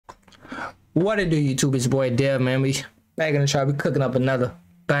What it do, YouTube? It's your boy Dev, man. We back in the shop. We cooking up another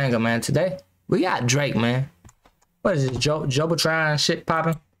banger, man. Today we got Drake, man. What is this? Jumbotron shit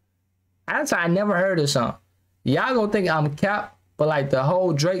popping? I never heard this song. Y'all gonna think I'm cap, but like the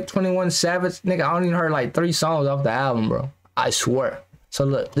whole Drake 21 Savage, nigga, I only heard like 3 songs off the album, bro. I swear. So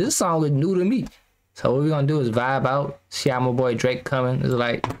look, this song is new to me. So what we gonna do is vibe out, see how my boy Drake coming. It's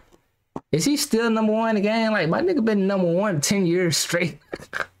like, is he still #1 in the game? Like, my nigga been #1 10 years straight.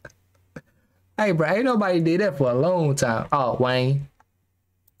 Hey, bro, ain't nobody did that for a long time. Oh, Wayne.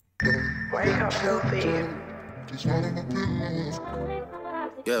 Wake up, filthy.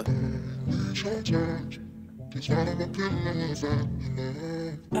 Yeah.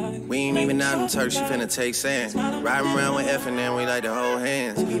 We ain't even out in Turks, you finna take sand. Riding around with F and then we like to hold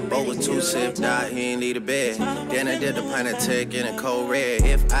hands. Both was 2 sipped out, he ain't need a bed. Then I did the pint of tech in a cold red.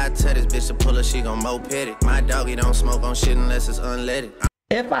 If I tell this bitch to pull her, she gon' moped it. My doggy don't smoke on shit unless it's unleaded.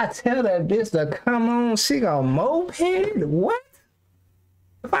 If I tell that bitch to come on, she gon' moped it? What?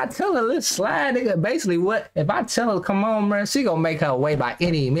 If I tell her let's slide, nigga, basically what? If I tell her come on, man, she gonna make her way by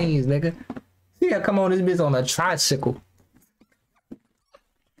any means, nigga. She gotta come on this bitch on a tricycle.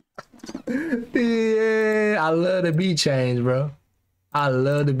 Yeah, I love the beat change, bro. I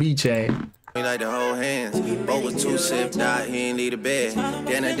love the beat change. We like to hold hands. Both was 2 sipped out, he ain't need a bed.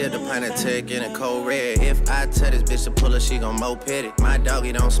 Then I did the pint of tech in a cold red. If I tell this bitch to pull her, she gon' moped it. My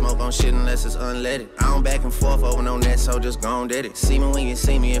doggy don't smoke on shit unless it's unleaded. I don't back and forth over no net, so just gon' did it. See me when you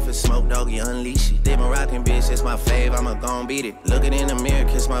see me, if it's smoke, doggy, unleash it. Did my rockin' bitch, it's my fave, I'ma gon' beat it. Looking in the mirror,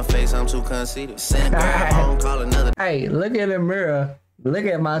 kiss my face, I'm too conceited. Send a girl home, call another. Hey, look in the mirror, look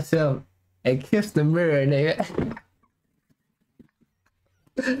at myself, and kiss the mirror, nigga.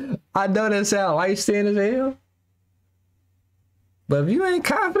 I know that sound light skinned as hell, but if you ain't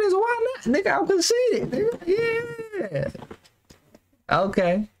confident, why not, nigga? I'm conceited, nigga. Yeah.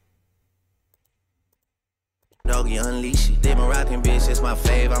 Okay. Doggy, unleash it. Did my rockin' bitch, it's my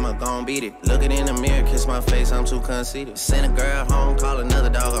fave, I'ma gon' beat it. Looking in the mirror, kiss my face, I'm too conceited. Send a girl home, call another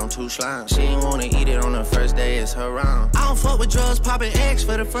dog, I'm too slime. She ain't wanna eat it on the first day, it's her round. I don't fuck with drugs, popping X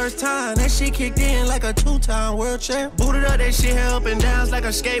for the first time. That shit kicked in like a 2-time world champ. Booted up, that shit held up and downs like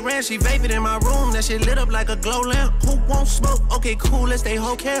a skate ramp. She vaping in my room, that shit lit up like a glow lamp. Who won't smoke? Okay, cool, let's stay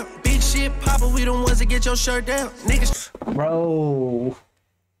whole camp. Big shit, Papa, we the ones that get your shirt down. Niggas. Bro.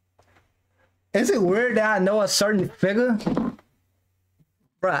 Is it weird that I know a certain figure?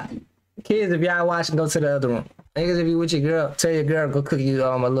 Bruh, kids, if y'all watching, go to the other room. Niggas, if you with your girl, tell your girl go cook you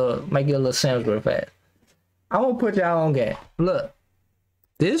make you a little sandwich real fast. I won't put y'all on game. Look,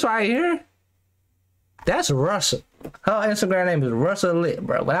 this right here, that's Russell. Her Instagram name is Russell Lit,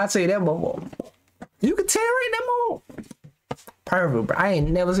 bro. When I say that, boy, you can tell right that more. Perfect, bro. I ain't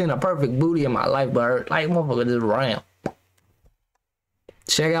never seen a perfect booty in my life, but like motherfucker just round.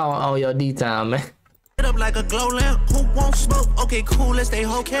 Check out all your D-time, man. Up like a glow lamp. Who won't smoke? Okay, cool, let's stay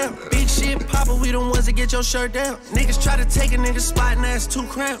whole camp. Big shit, Papa, we the ones that get your shirt down. Niggas try to take a nigga spot and that's too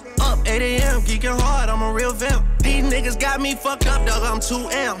cramped. Up 8 AM, geeking hard, I'm a real vamp. These niggas got me fucked up, dog, I'm too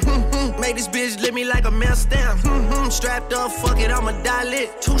amp. Make this bitch lick me like a mail stamp. Strapped up, fuck it, I'ma die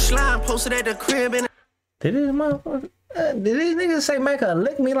lit. 2 slime posted at the crib and Did this motherfucker? Did these niggas say make her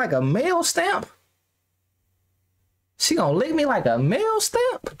lick me like a mail stamp? She gonna lick me like a mail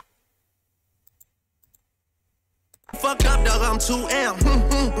stamp? fucked up, dog, I'm too amp.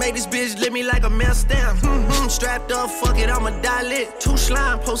 Make this bitch lick me like a mail stamp. Strapped up, fuck it, I'ma die lit. 2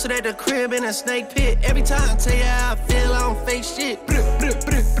 slime posted at the crib in a snake pit. Every time I tell you how I feel, I don't fake shit.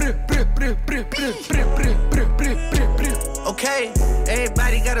 Okay,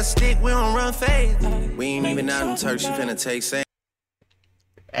 everybody got a stick, we don't run fade. We ain't even out in Turks, you finna take sand.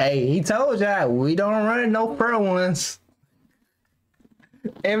 Hey, he told y'all we don't run no fur ones.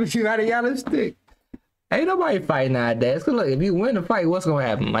 Everybody got a stick. Ain't nobody fighting nowadays. Cause look, if you win the fight, what's gonna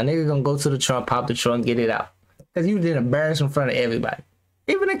happen? My nigga gonna go to the trunk, pop the trunk, get it out. Cause you did embarrass in front of everybody.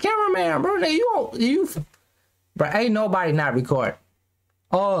 Even the cameraman, bro. Bro, ain't nobody not recording.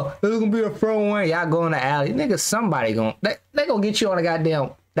 Oh, this is gonna be a front one. Y'all go in the alley. Nigga, somebody they gonna get you on the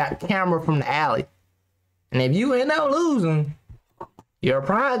goddamn that camera from the alley. And if you end up losing, your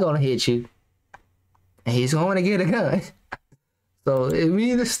pride gonna hit you. And he's gonna get a gun. So if we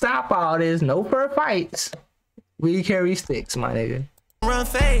need to stop all this, no fur fights, we carry sticks, my nigga. Run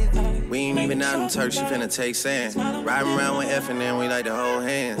fade. We ain't even out in Turks, you finna take sand. Riding around with F and then we like to hold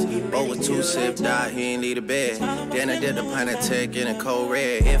hands. Both was 2 sipped out, he ain't need a bed. Then I did the pint of tech in a cold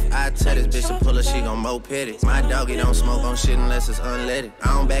red. If I tell this bitch to pull her, she gon' moped it. My doggy don't smoke on shit unless it's unleaded.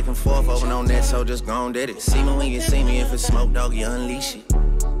 I don't back and forth over no net, so just gon' did it. See me when you see me, if it's smoke, doggy, unleash it.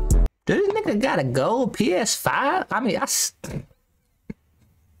 Do this nigga got a gold PS5? I mean,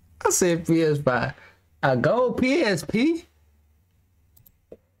 I said PS5. A gold PSP?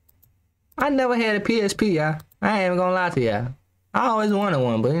 I never had a PSP, y'all. I ain't even gonna lie to y'all. I always wanted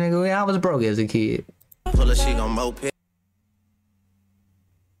one, but nigga, I was broke as a kid. Pull a shit on moped.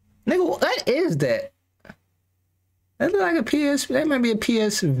 Nigga, what is that? That look like a PS. That might be a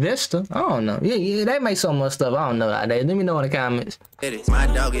PS Vista. I don't know. Yeah, they make so much stuff. I don't know out there. Let me know in the comments. My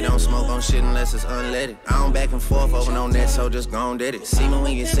doggy don't smoke on shit unless it's unleaded. I don't back and forth over on that, so just gon' did it. See me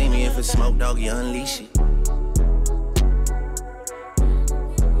when you see me. If it's smoke, doggy, unleash it.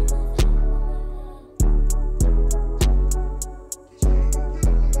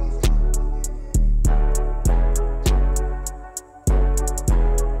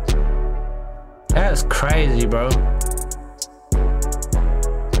 That's crazy, bro.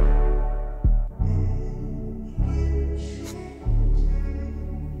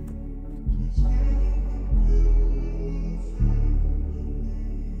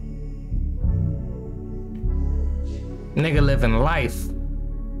 Nigga living life.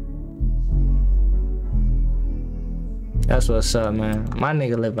 That's what's up, man. My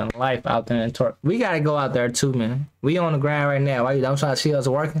nigga living life out there in Torque. We gotta go out there too, man. We on the grind right now. Why you don't try to see us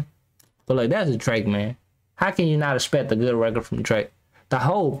working? But like, that's a Drake, man. How can you not expect a good record from Drake? The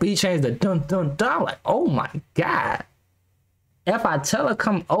whole beat change, the dun dun dun. Like, oh my god. If I tell her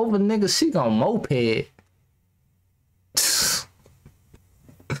come over, nigga, she gon' moped.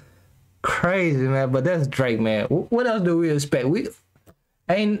 Crazy, man. But that's Drake, man. What else do we expect?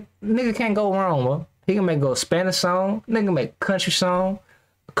 Nigga can't go wrong, bro. He can make a Spanish song. Nigga make a country song,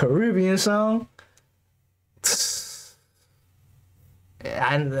 a Caribbean song.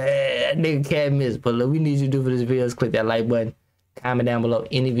 Nigga can't miss. But look, we need you to do for this video is click that like button. Comment down below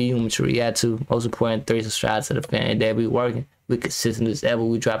any video you want to react to. Most important, 3, subscribe to the fan. That we working. We consistent as ever.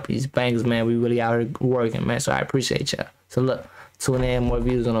 We drop these bangers, man. We really out here working, man. So I appreciate y'all. So look, tune in, more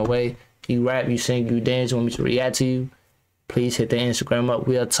views on the way. You rap, you sing, you dance, you want me to react to you, please hit the Instagram up.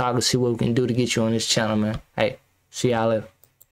 We'll talk and see what we can do to get you on this channel, man. Hey, see y'all later.